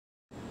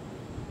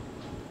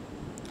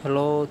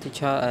Hello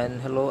teacher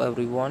and hello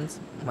everyone.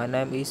 My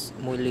name is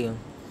Mouyleang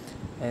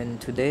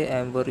and today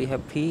I am very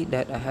happy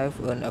that I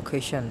have an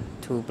occasion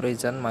to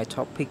present my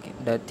topic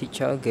that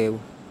teacher gave.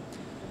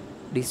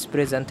 This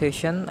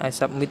presentation I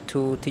submit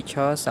to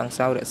teacher Sang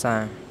Sao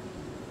Reksa.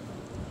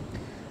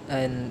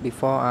 And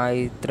before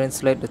I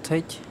translate the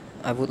text,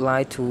 I would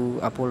like to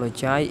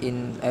apologize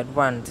in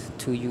advance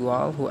to you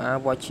all who are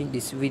watching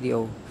this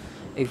video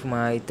if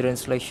my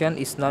translation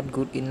is not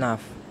good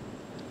enough.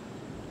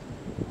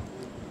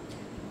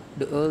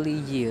 The early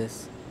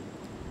years.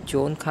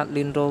 John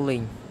Kathleen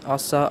Rowling,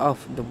 author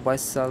of the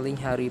best-selling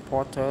Harry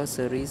Potter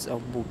series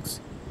of books,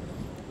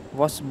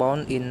 was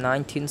born in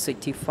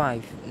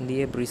 1965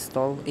 near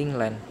Bristol,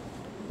 England.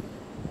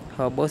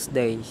 Her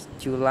birthday,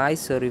 July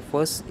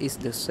 31st, is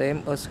the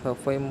same as her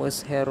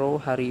famous hero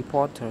Harry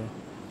Potter.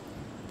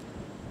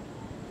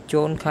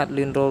 John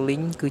Kathleen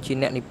Rowling គឺជា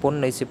អ្នកនិពន្ធ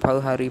នៃសៀវភៅ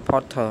Harry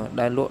Potter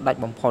ដែលលក់ដា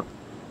ច់បំផុត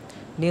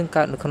នាង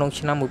កើតនៅក្នុង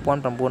ឆ្នាំ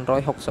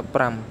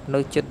 1965 នៅ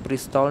ជិត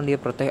Bristol នា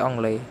ប្រទេសអង់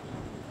គ្លេស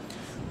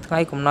ថ្ងៃ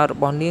កំណើតរ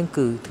បស់នាង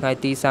គឺថ្ងៃ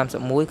ទី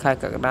 31 ខែ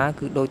កក្កដា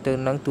គឺដូចទៅ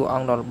នឹងតួអ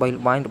ង្គដ៏ល្បី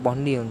ល្បាញរបស់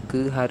នាង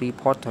គឺ Harry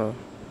Potter.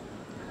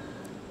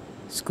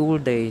 School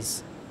days.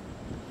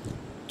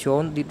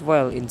 Joan did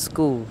well in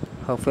school.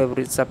 Her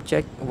favorite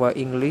subjects were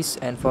English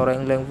and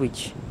foreign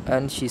language,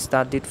 and she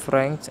studied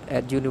French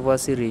at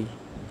university.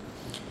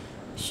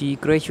 She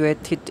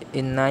graduated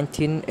in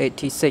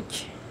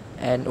 1986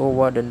 and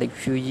over the next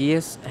few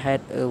years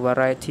had a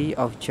variety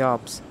of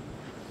jobs.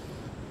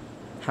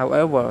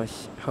 However,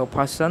 her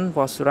passion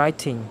was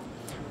writing.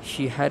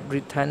 She had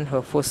written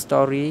her first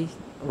story,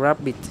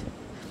 Rabbit,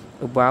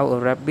 about a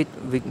rabbit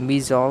with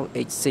measles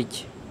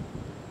age.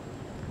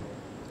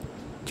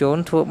 Joan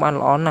ធ្វើបាន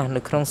ល្អណាស់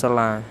នៅក្នុងសា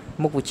លា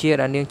មុខវិជ្ជា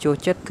ដែលនាងចូល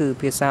ចិត្តគឺ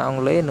ភាសាអង់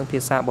គ្លេសនិងភា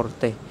សាបរ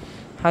ទេស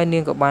ហើយនា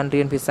ងក៏បាន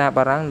រៀនភាសា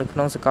បារាំងនៅក្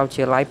នុងសាកលវិទ្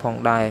យាល័យផង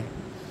ដែរ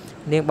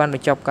នាងបានប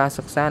ញ្ចប់ការ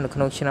សិក្សានៅក្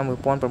នុងឆ្នាំ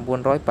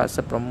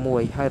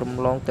 1986 ហើយរំ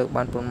លងទៅ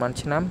បានប្រមាណ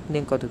ឆ្នាំនា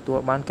ងក៏ទទួល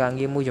បានការ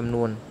ងារមួយចំ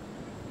នួន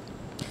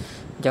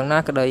យ៉ាងណា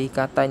ក្តី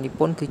ការតែងនិព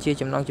ន្ធគឺជា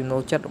ចំណង់ចំណូ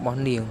លចិត្តរបស់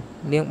នាង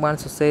បាន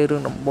សរសេររឿ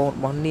ងដំបូងរ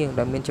បស់នាង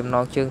ដែលមានចំណ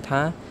ងជើង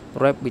ថា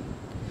Rabbit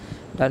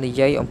ដែលនិ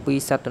យាយអំពី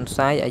សត្វទន្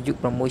សាយអាយុ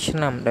 6 ឆ្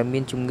នាំដែលមា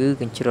នជំងឺ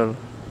កញ្ជ្រឹល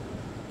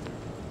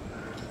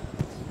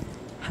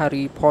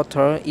Harry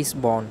Potter is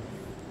born.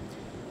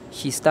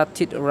 She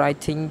started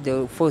writing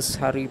the first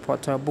Harry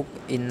Potter book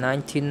in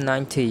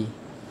 1990.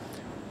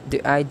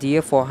 The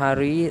idea for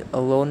Harry,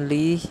 a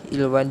lonely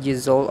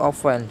 11-year-old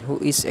orphan who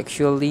is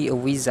actually a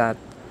wizard,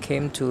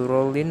 came to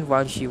Rowling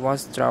while she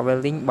was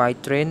traveling by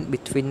train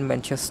between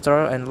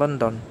Manchester and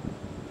London.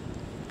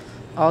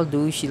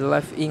 Although she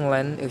left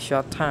England a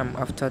short time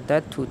after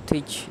that to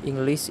teach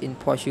English in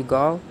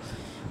Portugal,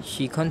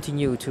 she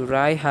continued to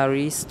write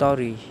Harry's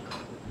story.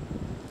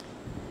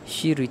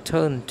 She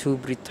returned to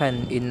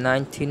Britain in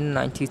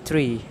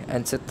 1993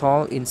 and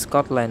settled in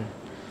Scotland.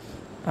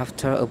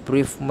 After a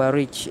brief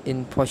marriage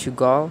in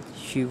Portugal,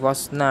 she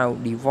was now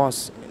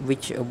divorced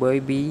with a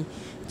baby,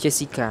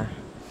 Jessica.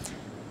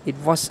 It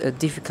was a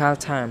difficult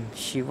time.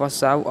 She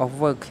was out of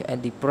work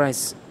and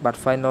depressed, but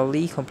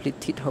finally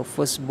completed her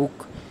first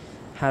book,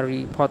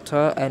 Harry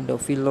Potter and the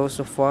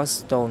Philosopher's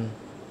Stone.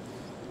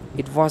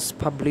 It was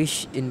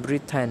published in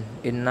Britain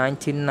in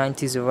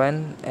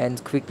 1997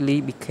 and quickly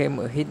became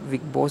a hit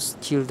with both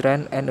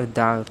children and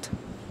adults.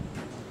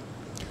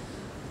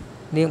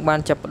 នាងបាន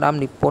ចាប់ផ្ដើម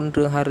និពន្ធ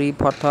រឿង Harry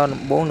Potter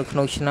ដំបូងនៅក្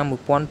នុងឆ្នាំ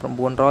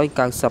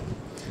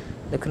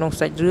 1990 នៅក្នុង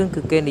សាច់រឿង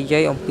គឺគេនិយា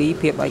យអំពី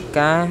ភាពឯ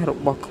ការ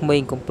បស់ក្មេ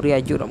ងកំព្រា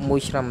អាយុ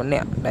 11 ឆ្នាំម្នា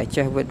ក់ដែល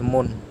ចេះវេទម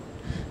ន្ត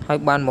ហើយ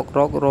បានមករ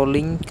ក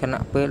Rowling ខ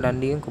ណៈពេលដែល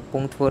នាងកំពុ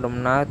ងធ្វើដំ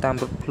ណើរតាម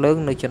រថភ្លើង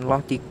នៅចន្លោះ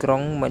ទីក្រុ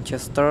ង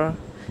Manchester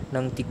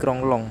និងទីក្រុង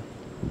Long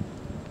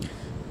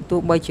ទោះ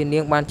បីជានា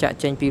ងបានចាក់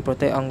ចេញពីប្រ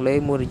ទេសអង់គ្លេស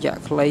មួយរយៈ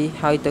ខ្លី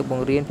ហើយទៅប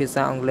ង្រៀនភា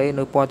សាអង់គ្លេស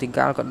នៅប៉ូទុយហ្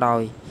គាល់ក៏ដោ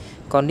យ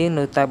ក៏នាង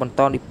នៅតែបន្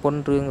តនិពន្ធ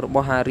រឿងរប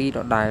ស់ Harry ដ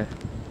ដែល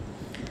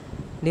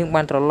នាង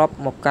បានត្រឡប់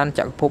មកកាន់ច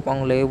ក្រភពអ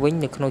ង់គ្លេសវិញ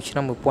នៅក្នុងឆ្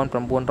នាំ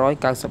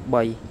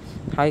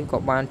 1993 ហើយក៏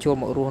បានចូល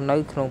មករស់នៅ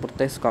ក្នុងប្រ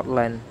ទេស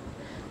Scotland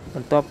ប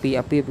ន្ទាប់ពី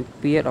អាពាហ៍ពិ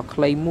ពាហ៍ដ៏ខ្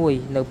លីមួយ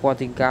នៅប៉ូ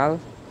ទុយហ្គាល់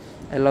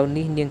ឥឡូវ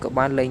នេះនាងក៏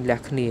បានលែងលះ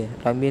គ្នា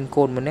ដោយមាន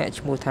កូនម្នាក់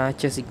ឈ្មោះថា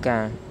Jessica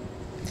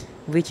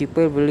វាជា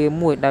ពេលវេលា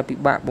មួយដែលពិ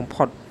បាកបំ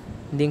ផុត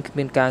នាងគ្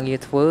មានការងារ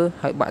ធ្វើ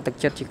ហើយបាក់ទឹក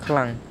ចិត្តជាខ្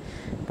លាំង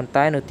ប៉ុន្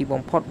តែនៅទី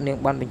បំផុតនាង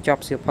បានបញ្ច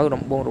ប់សៀវភៅ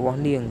ដំបូងរបស់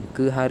នាង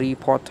គឺ Harry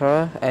Potter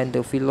and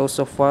the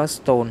Philosopher's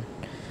Stone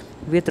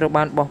វាត្រូវ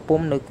បានបោះពុ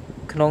ម្ពនៅ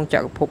ក្នុងច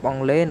ក្រភពអ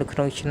ង់គ្លេសនៅក្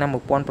នុងឆ្នាំ 1997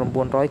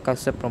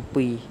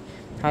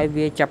 ហើយ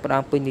វាចាប់ផ្ដើ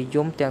មពេញនិយ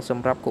មទាំងស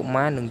ម្រាប់កុ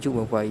មារនិងយុវ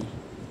វ័យ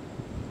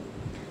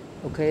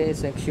Okay,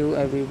 thank you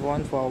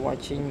everyone for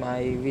watching my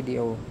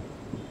video.